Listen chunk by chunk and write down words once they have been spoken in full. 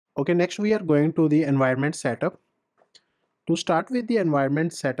Okay, next we are going to the environment setup. To start with the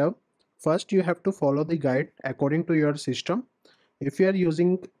environment setup, first you have to follow the guide according to your system. If you are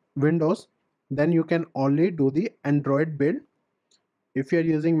using Windows, then you can only do the Android build. If you are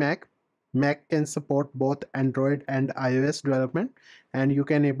using Mac, Mac can support both Android and iOS development, and you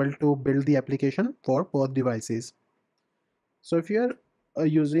can able to build the application for both devices. So if you are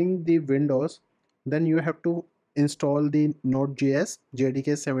using the Windows, then you have to install the Node.js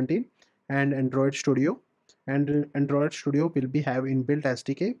JDK 17 and Android Studio. And Android Studio will be have inbuilt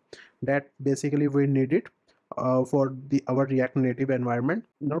SDK that basically we need it for the our React Native environment.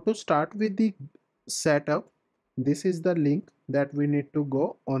 Now to start with the setup, this is the link that we need to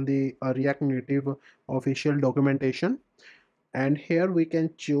go on the React Native official documentation, and here we can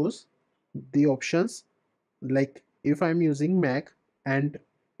choose the options. Like if I'm using Mac and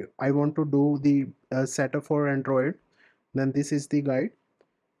I want to do the setup for Android, then this is the guide.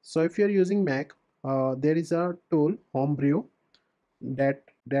 So if you're using Mac, there is a tool Homebrew that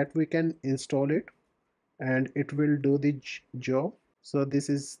we can install it, and it will do the job. So this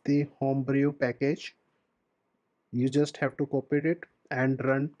is the Homebrew package. You just have to copy it and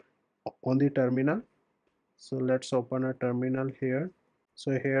run on the terminal. So let's open a terminal here.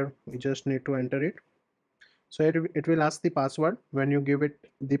 So here we just need to enter it. So it will ask the password. When you give it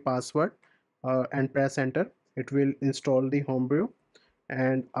the password and press enter, it will install the Homebrew.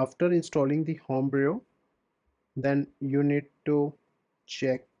 And after installing the Homebrew, then you need to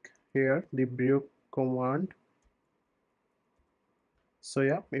check here the brew command. So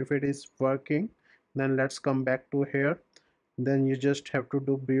yeah, if it is working, then let's come back to here. Then you just have to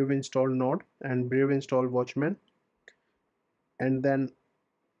do brew install node and brew install watchman, and then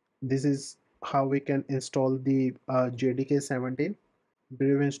this is how we can install the JDK 17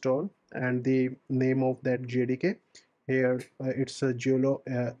 brew install. And the name of that JDK here, it's a Julo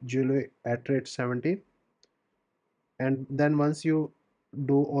at rate 17. And then once you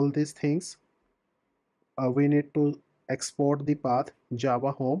do all these things, we need to export the path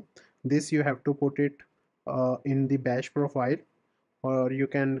Java home. This you have to put it in the bash profile, or you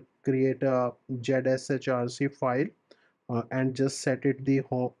can create a ZSHRC file and just set it the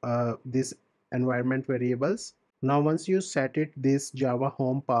home this environment variables. Now once you set it this Java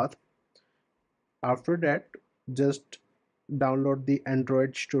home path, after that just download the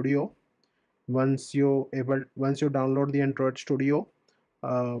Android Studio. Once you download the Android Studio,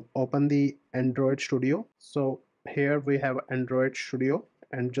 open the Android Studio. So here we have Android Studio,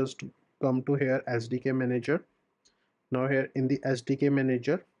 and just come to here SDK manager. Now here in the SDK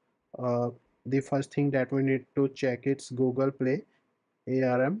manager, uh, the first thing that we need to check is Google Play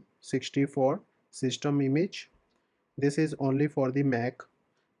ARM64 system image. This is only for the Mac.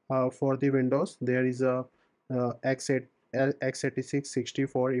 For the Windows, there is a x86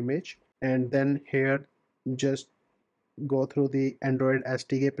 64 image. And then here just go through the Android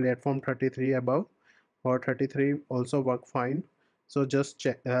SDK platform 33 above, or 33 also work fine. So just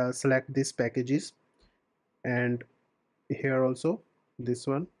select these packages, and here also this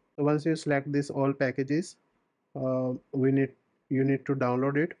one. So once you select this all packages, we need you need to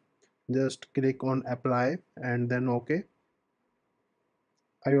download it. Just click on apply and then OK.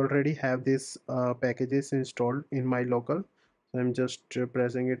 I already have these packages installed in my local, so I'm just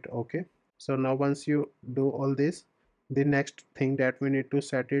pressing it OK. So now once you do all this, the next thing that we need to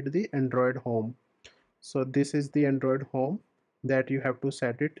set it the Android home. So this is the Android home that you have to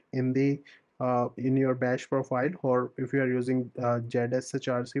set it in the in your bash profile, or if you are using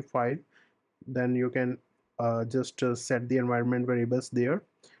ZSHRC file, then you can just set the environment variables there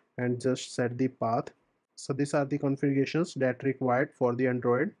and just set the path. So these are the configurations that required for the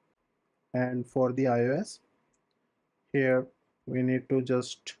Android. And for the iOS, here we need to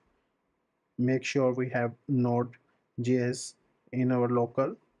just make sure we have Node.js in our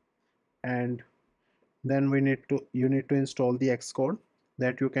local, and then you need to install the Xcode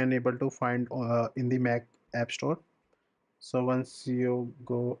that you can able to find in the Mac App Store. So once you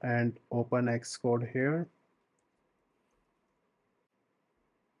go and open Xcode here,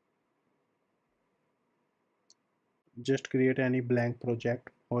 just create any blank project,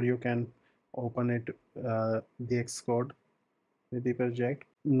 or you can open it the Xcode with the project.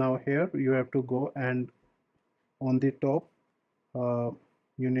 Now here you have to go, and on the top uh,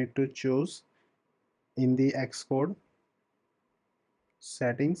 you need to choose in the Xcode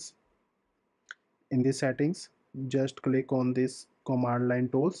settings. In the settings, just click on this command line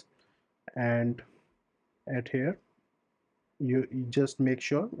tools, and at here you just make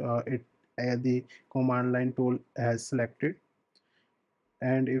sure the command line tool has selected.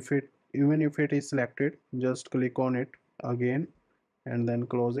 And if it even if it is selected, just click on it again, and then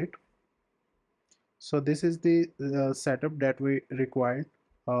close it. So this is the setup that we required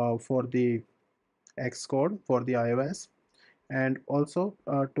for the Xcode for the iOS. And also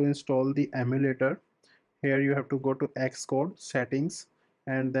to install the emulator, here you have to go to Xcode settings,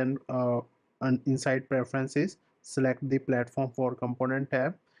 and then inside preferences select the platform for component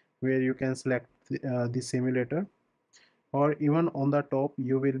tab, where you can select the simulator, or even on the top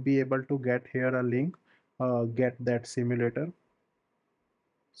you will be able to get here a link, get that simulator.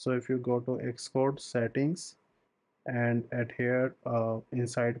 So if you go to Xcode settings and at here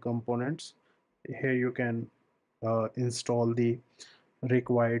inside components, here you can install the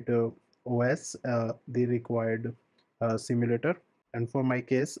required OS, the required simulator. And for my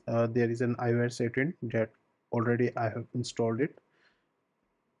case, there is an iOS 18 that already I have installed it.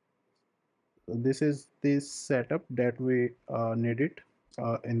 This is the setup that we needed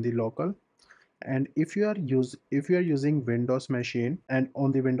in the local. And if you are using Windows machine, and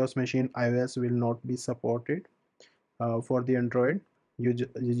on the Windows machine iOS will not be supported, for the Android,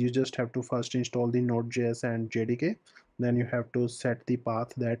 you just have to first install the Node.js and JDK. Then you have to set the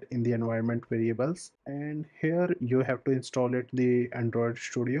path that in the environment variables, and here you have to install it the Android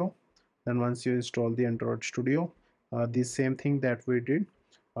Studio. Then once you install the Android Studio, the same thing that we did,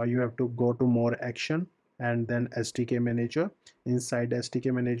 you have to go to more action and then SDK manager. Inside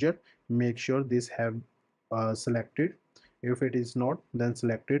SDK manager, make sure this have selected. If it is not, then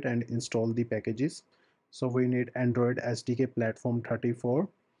select it and install the packages. So we need Android SDK platform 34,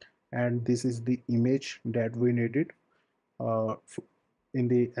 and this is the image that we needed uh, in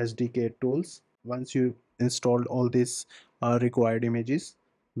the SDK tools. Once you installed all these required images,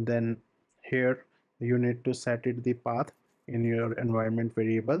 then here you need to set it the path in your environment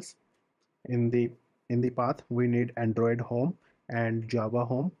variables. In the path we need Android home and Java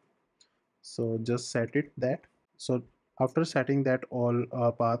home, so just set it that. So after setting that all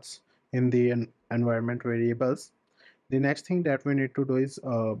paths in the environment variables, the next thing that we need to do is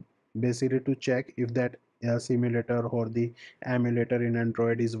basically to check if that simulator or the emulator in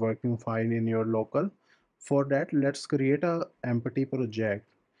Android is working fine in your local. For that, let's create a empty project.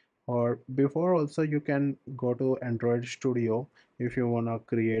 Or before also you can go to Android Studio if you want to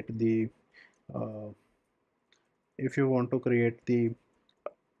create the uh, if you want to create the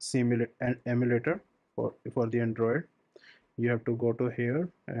emulator for the Android. You have to go to here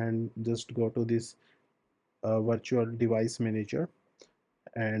and just go to this virtual device manager,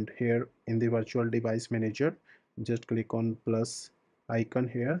 and here in the virtual device manager just click on plus icon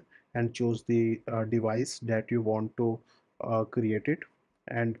here and choose the device that you want to create it,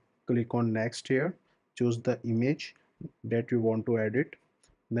 and click on next here. Choose the image that you want to edit,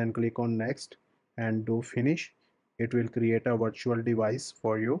 then click on next and do finish. It will create a virtual device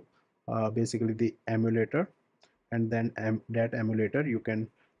for you, basically the emulator, and then that emulator you can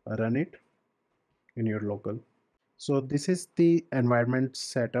run it in your local. So this is the environment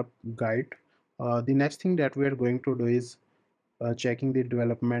setup guide. The next thing that we are going to do is checking the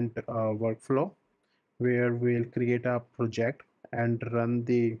development workflow, where we'll create a project and run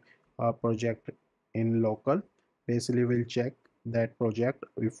the project in local. Basically, we'll check that project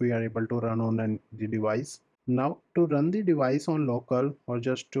if we are able to run on the device. Now to run the device on local, or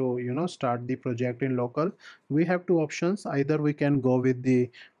just to start the project in local, we have two options. Either we can go with the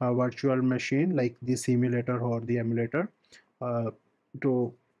virtual machine like the simulator or the emulator uh,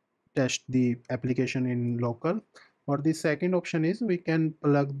 to test the application in local, or the second option is we can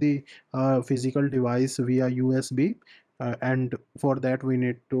plug the physical device via USB, and for that we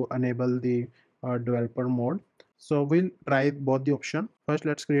need to enable the developer mode. So we'll try both the option. First,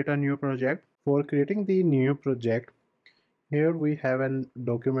 let's create a new project. For creating the new project, here we have an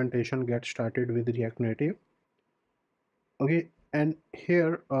documentation get started with React Native. Okay, and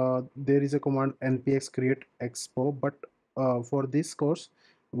here there is a command npx create expo, but for this course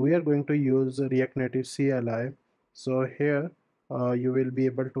we are going to use React Native CLI. So here you will be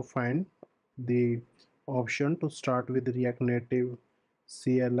able to find the option to start with React Native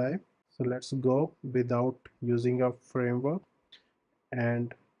CLI. So let's go without using a framework,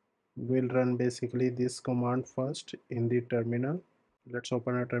 and we'll run basically this command first in the terminal. Let's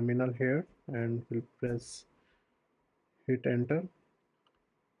open a terminal here and we'll press hit enter,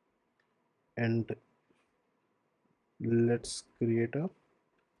 and let's create a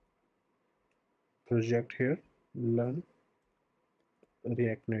project here, learn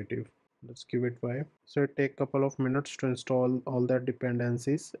React Native. Let's give it 5. So it take couple of minutes to install all the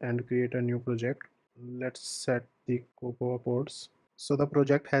dependencies and create a new project. Let's set the Cocoa ports. So the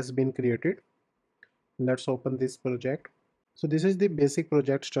project has been created. Let's open this project. So this is the basic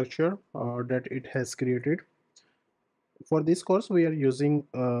project structure that it has created. For this course, we are using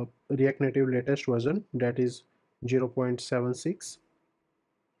React Native latest version, that is 0.76,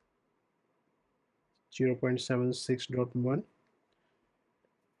 0.76.1.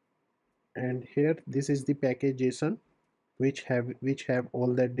 And here this is the package JSON which have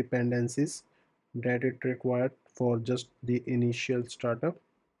all that dependencies that it required for just the initial startup.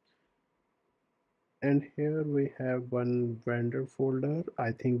 And here we have one vendor folder.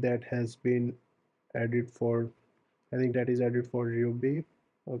 I think that is added for Ruby.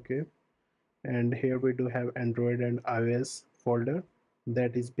 Okay. And here we do have Android and iOS folder.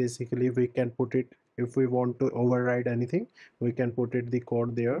 That is basically, we can put it, if we want to override anything, we can put it the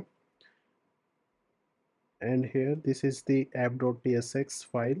code there. And here this is the app.tsx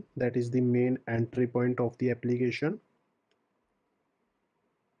file, that is the main entry point of the application.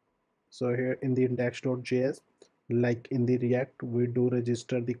 So here in the index.js, like in the React, we do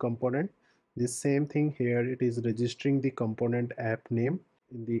register the component. The same thing here, it is registering the component app name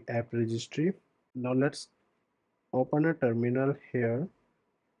in the app registry. Now let's open a terminal here,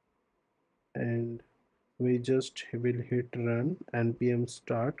 and we just will hit run npm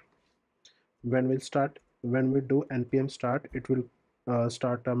start. When we do npm start, it will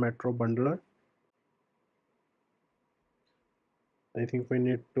start a metro bundler. I think we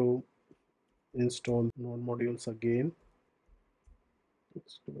need to install node modules again.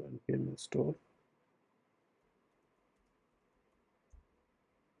 Let's do npm install.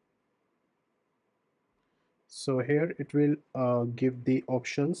 So here it will give the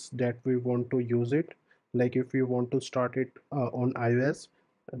options that we want to use it. Like if we want to start it on iOS,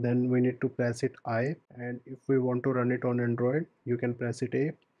 then we need to press it I, and if we want to run it on Android, you can press it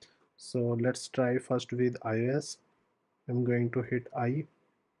A. So let's try first with iOS. I'm going to hit I.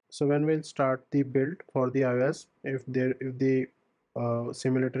 So when we'll start the build for the iOS, if the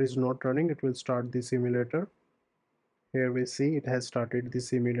simulator is not running, it will start the simulator. Here we see it has started the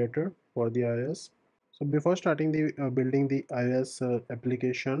simulator for the iOS. So before starting the building the iOS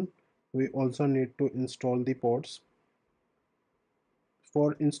application, we also need to install the ports.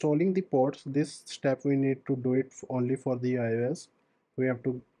 For installing the ports, this step we need to do it only for the iOS. We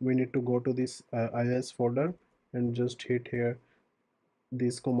need to go to this iOS folder and just hit here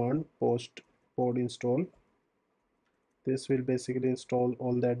this command post port install. This will basically install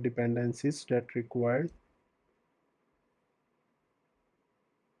all that dependencies that required.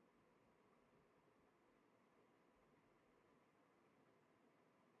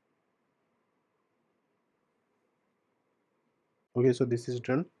 Okay, so this is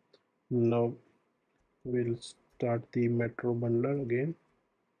done. Now we'll start the metro bundler again.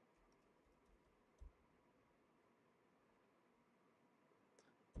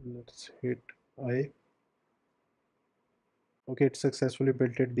 Let's hit I. Okay, it successfully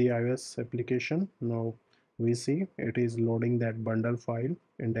built it the iOS application. Now we see it is loading that bundle file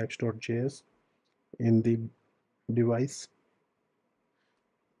index.js in the device.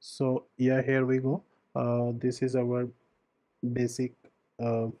 So yeah, here we go. This is our basic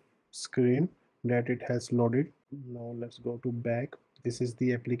uh, screen that it has loaded. Now let's go to back. This is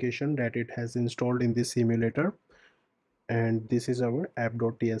the application that it has installed in the simulator, and this is our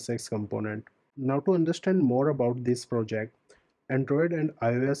app.tsx component. Now to understand more about this project, Android and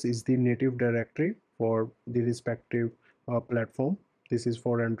iOS is the native directory for the respective platform. This is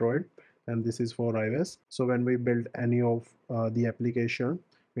for Android and this is for iOS. So when we build any of the application,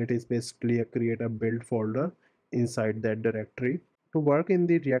 it is basically create a build folder inside that directory. To work in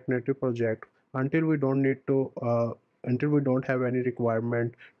the React Native project, until we don't need to until we don't have any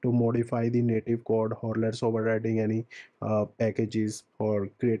requirement to modify the native code, or let's overriding any packages or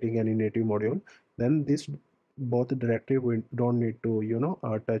creating any native module, then this both directory we don't need to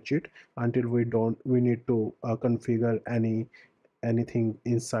touch it until we need to configure anything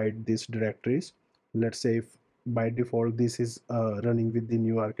inside these directories. Let's say if by default this is running with the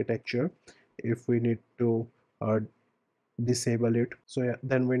new architecture, if we need to uh, disable it, so yeah,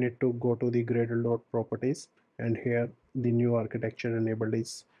 then we need to go to the gradle properties, and here the new architecture enabled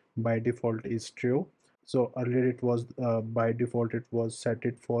is by default is true. So earlier it was by default it was set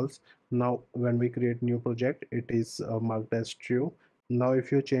it false. Now when we create new project, it is marked as true. Now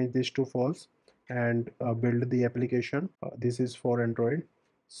if you change this to false and build the application, this is for Android,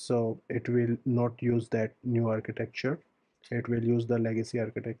 so it will not use that new architecture, it will use the legacy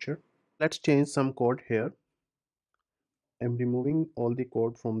architecture. Let's change some code here. I'm removing all the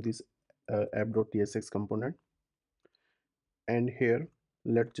code from this app.tsx component, and here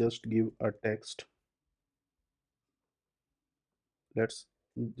let's just give a text. Let's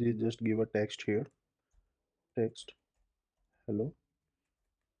just give a text here, text hello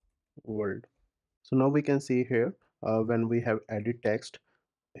world. So now we can see here when we have added text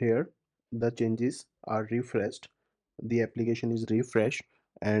here, the changes are refreshed, the application is refreshed,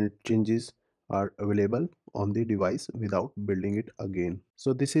 and changes are available on the device without building it again.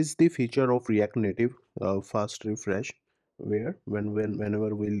 So this is the feature of React Native fast refresh, where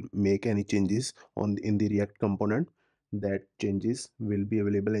whenever we'll make any changes in the React component, that changes will be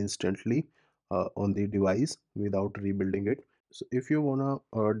available instantly on the device without rebuilding it. So if you wanna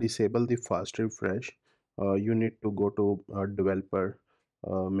disable the fast refresh, you need to go to developer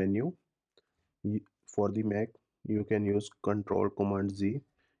menu. For the Mac, you can use Control Command Z.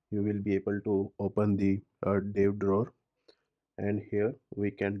 You will be able to open the dev drawer, and here we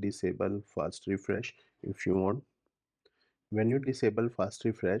can disable fast refresh if you want. When you disable fast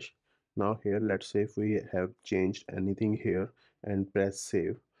refresh, now here let's say if we have changed anything here and press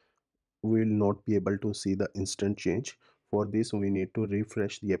save, we will not be able to see the instant change. For this we need to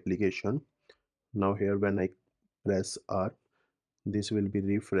refresh the application. Now here when I press R, this will be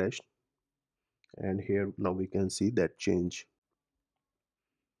refreshed, and here now we can see that change.